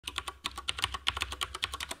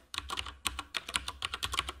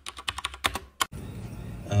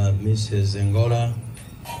Mrs. Engola,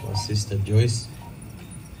 our sister Joyce,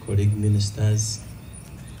 colleague ministers,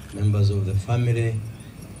 members of the family,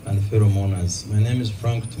 and fellow mourners. My name is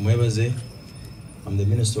Frank Tumwebaze. I'm the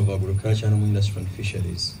Minister of Agriculture, Animal Industry and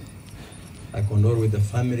Fisheries. I condole with the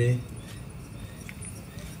family,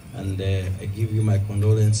 and I give you my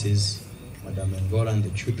condolences, Madam Engola and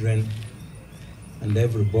the children, and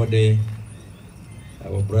everybody,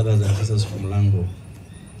 our brothers and sisters from Lango.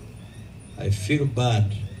 I feel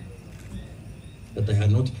bad that I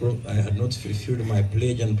had not fulfilled my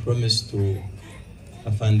pledge and promise to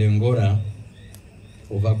Afande Engola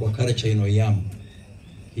of aquaculture in Oyam.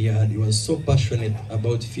 He was so passionate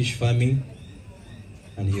about fish farming,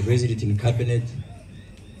 and he raised it in cabinet.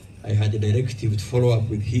 I had a directive to follow up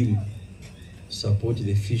with him, support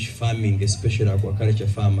the fish farming, especially aquaculture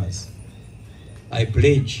farmers. I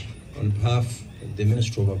pledge on behalf of the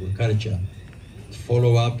Ministry of Agriculture to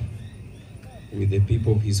follow up with the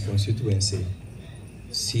people of his constituency,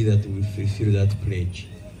 see that we fulfill that pledge.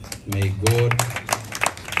 May God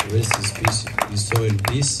rest his soul in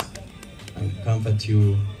peace and comfort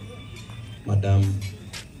you, Madam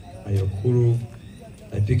Ayokuru.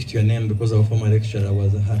 I picked your name because our former lecturer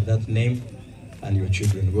had that name, and your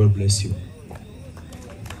children. God bless you.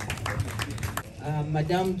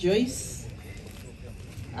 Madam Joyce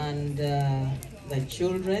and the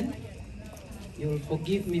children, you'll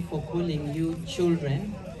forgive me for calling you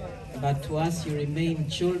children, but to us you remain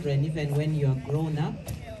children even when you are grown up.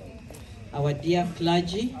 Our dear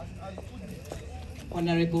clergy,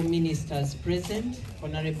 honorable ministers present,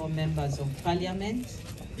 honorable members of parliament,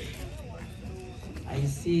 I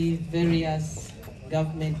see various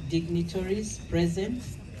government dignitaries present,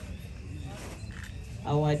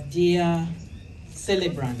 our dear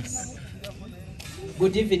celebrants,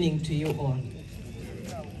 good evening to you all.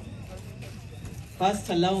 First,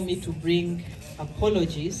 allow me to bring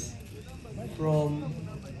apologies from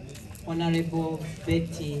Honorable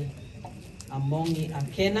Betty Amongi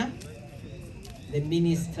Akena, the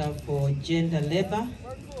Minister for Gender Labor,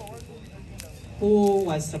 who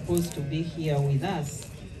was supposed to be here with us,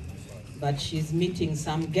 but she's meeting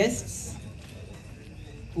some guests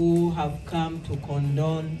who have come to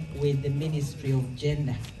condone with the Ministry of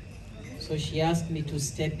Gender. So she asked me to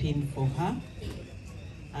step in for her,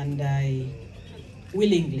 and I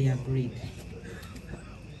willingly agreed.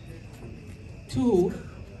 Two,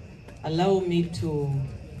 allow me to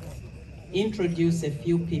introduce a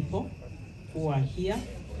few people who are here,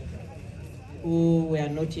 who were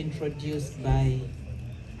not introduced by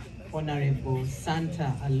Honorable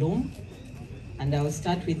Santa Alum. And I'll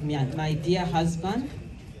start with my dear husband,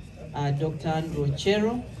 Dr. Andrew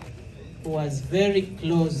Chero, who was very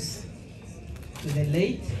close to the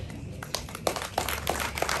late.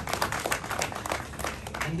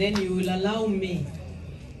 And then you will allow me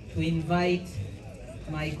to invite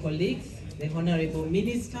my colleagues, the honorable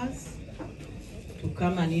ministers, to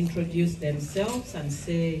come and introduce themselves and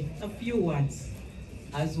say a few words,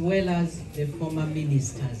 as well as the former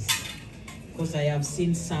ministers, because I have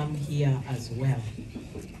seen some here as well.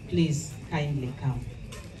 Please kindly come.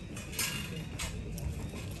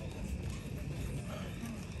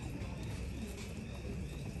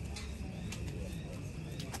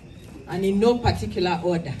 And in no particular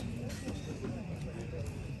order.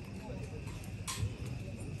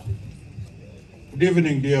 Good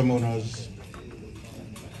evening, dear mourners.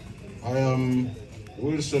 I am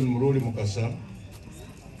Wilson Muruli Mukasa,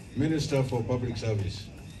 Minister for Public Service.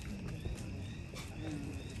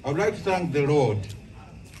 I would like to thank the Lord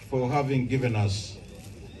for having given us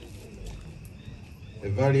a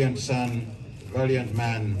valiant son, valiant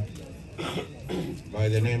man by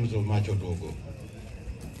the names of Macho Dogo.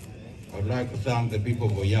 I would like to thank the people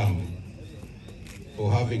of Oyam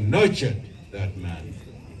for having nurtured that man,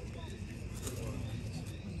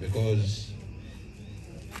 because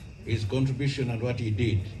his contribution and what he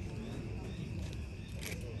did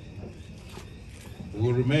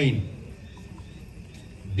will remain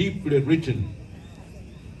deeply written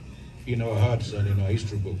in our hearts and in our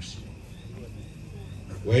history books.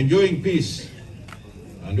 We're enjoying peace,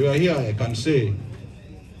 and we are here, I can say,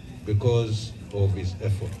 because of his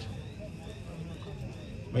effort.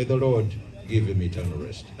 May the Lord give him eternal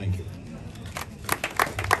rest. Thank you.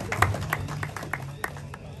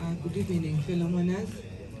 Good evening, fellow mourners.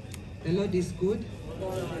 The Lord is good,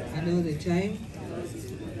 and all the time.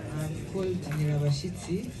 I'm called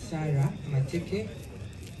Nyirabashitsi Sarah Mateke.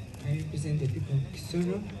 I represent the people of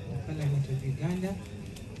Kisoro, the Parliament of Uganda,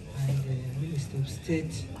 and the Minister of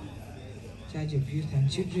State, Charge of Youth and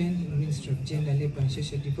Children, Minister of Gender, Labour and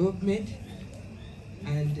Social Development.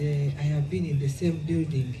 And I have been in the same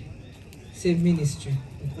building same ministry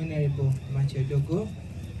with Honorable Machodogo,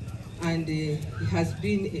 and he has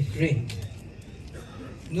been a friend.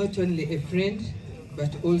 Not only a friend,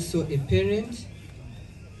 but also a parent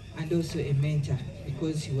and also a mentor,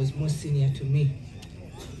 because he was more senior to me.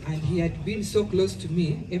 And he had been so close to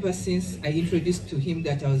me ever since I introduced to him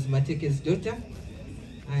that I was Mateke's daughter.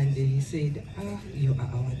 And he said, you are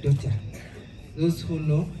our daughter. Those who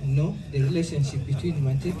know the relationship between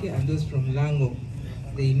Mateke and those from Lango,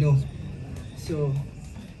 they know. So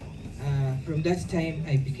from that time,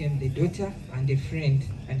 I became the daughter and a friend,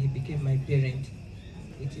 and he became my parent.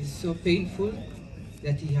 It is so painful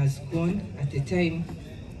that he has gone at a time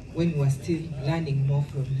when we were still learning more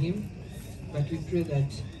from him. But we pray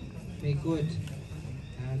that may God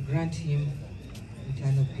grant him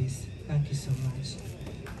eternal peace. Thank you so much.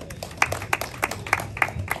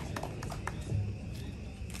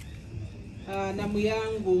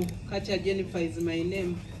 Namuyangu Kacha Jennifer is my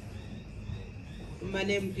name. My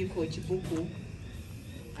name is Coach Buku,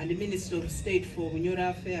 and the Minister of State for Bunyora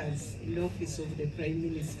Affairs in the Office of the Prime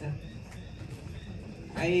Minister.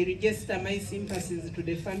 I register my sympathies to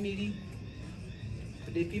the family,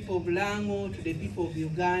 to the people of Lango, to the people of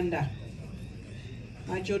Uganda.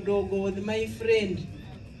 Machodogo was my friend.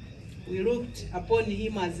 We looked upon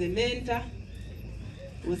him as a mentor.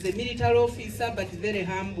 He was a military officer, but very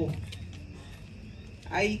humble.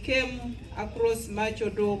 I came across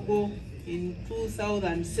Machodogo in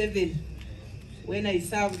 2007 when I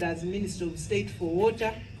served as Minister of State for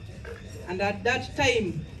Water. And at that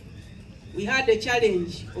time, we had a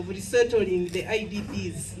challenge of resettling the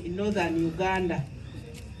IDPs in northern Uganda.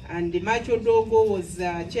 And Machodogo was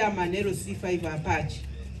chairman LC5 Apache.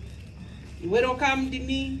 He welcomed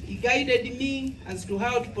me, he guided me as to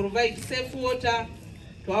how to provide safe water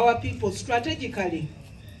to our people strategically,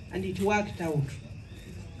 and it worked out.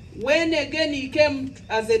 When again he came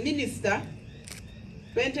as a minister,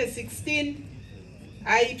 2016,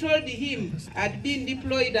 I told him I'd been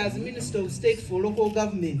deployed as Minister of State for Local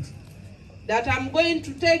Government, that I'm going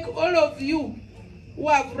to take all of you who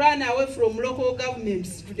have run away from local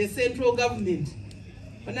governments to the central government.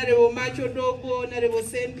 Honorable Machodogo, Honorable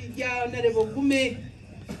Sempija, Honorable Gume,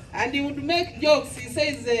 and he would make jokes. He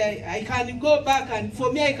says, I can go back, and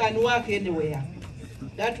for me I can work anywhere.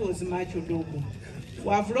 That was Machodogo. We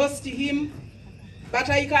have lost him, but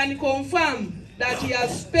I can confirm that he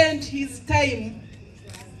has spent his time.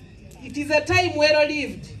 It is a time well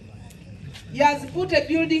lived. He has put a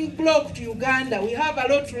building block to Uganda. We have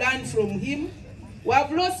a lot to learn from him. We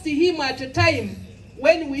have lost him at a time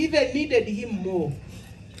when we even needed him more.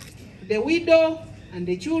 The widow and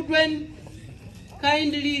the children,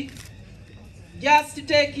 kindly just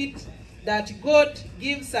take it that God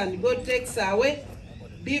gives and God takes away.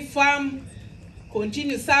 Be firm,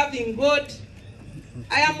 continue serving God.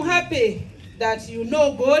 I am happy that you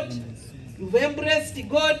know God, you've embraced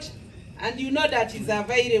God, and you know that He's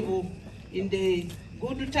available in the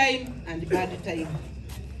good time and bad time.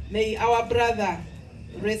 May our brother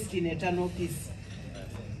rest in eternal peace.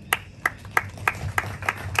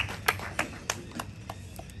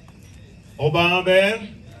 Obambe,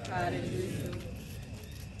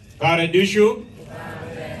 Karedushu.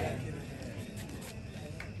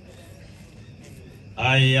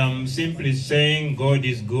 I am simply saying God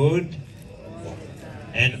is good,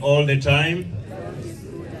 and all the time.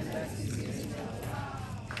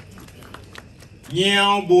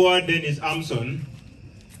 Nyao Bua Dennis Amson,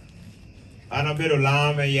 Anabero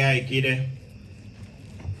Lame ya Kide.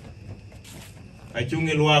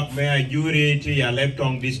 Achungi Luak Mea Juri to ya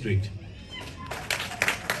Leptong district.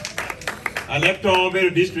 A Leptong Bero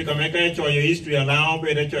district, America, cho your history, allow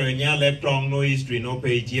better cho your Leptong, no history, no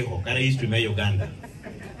pay Chiho, Kara history, me Uganda.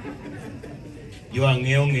 You are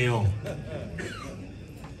Ngeo.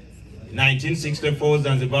 1964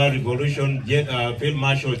 Zanzibar Revolution, Field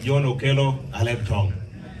Marshal John Okello, Leptong.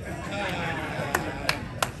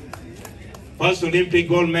 First Olympic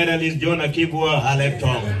gold medalist John Akibwa,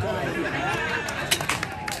 Leptong.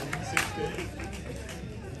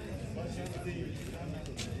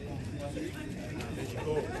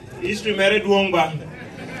 History married Wongba.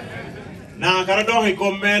 Na Karadong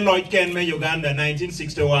Hikome Lloyd Ken me Uganda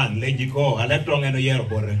 1961 Lejiko Leptong and Oyero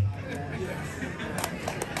Bore.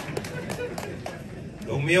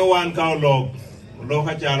 Umio one cow log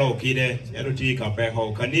Loka Chalo Kide Eruti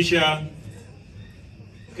Kapeho Kanisha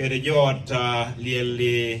Kedejot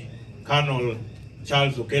Lieli Colonel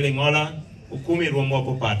Charles Engola Ukumi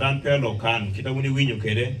Romo Patan Pelo Kan Kitawuni Winyu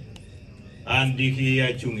Kede and Diki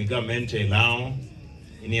Chungiga Mente Lao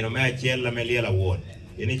in Inomea Chiel Lameliela Ward.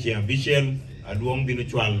 Yenichi Ambitial, Aduong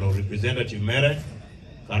Binuchual, Representative Mere,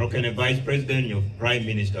 Karokene Vice President, your Prime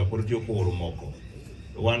Minister, Purutio Moko.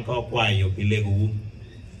 The one called Kwai, your Pilegu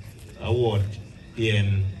Award,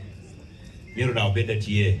 Pien Mirda Beta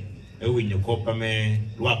Tie, Ewin, your Copa me,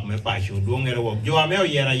 Luak me Pasho, Dunger work. You are Mel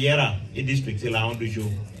Yera, in district around the show,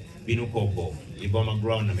 Binu Copo, Iboma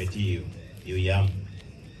Ground, and Matthew, you yam.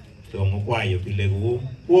 Don't acquire your Pilegu.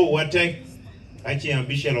 Who what take? Achi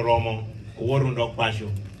Bishel Romo, Warren Dog Pasho,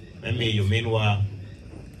 and may you meanwhile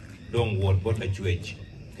don't word but a church.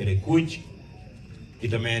 Kere kuch,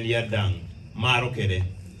 kita man yadang, maro kere,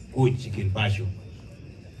 kuch kin pasho.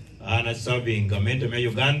 Ana serving government of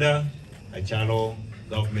Uganda, a chalo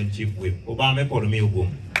government chief whip. Obama polo mi ugum.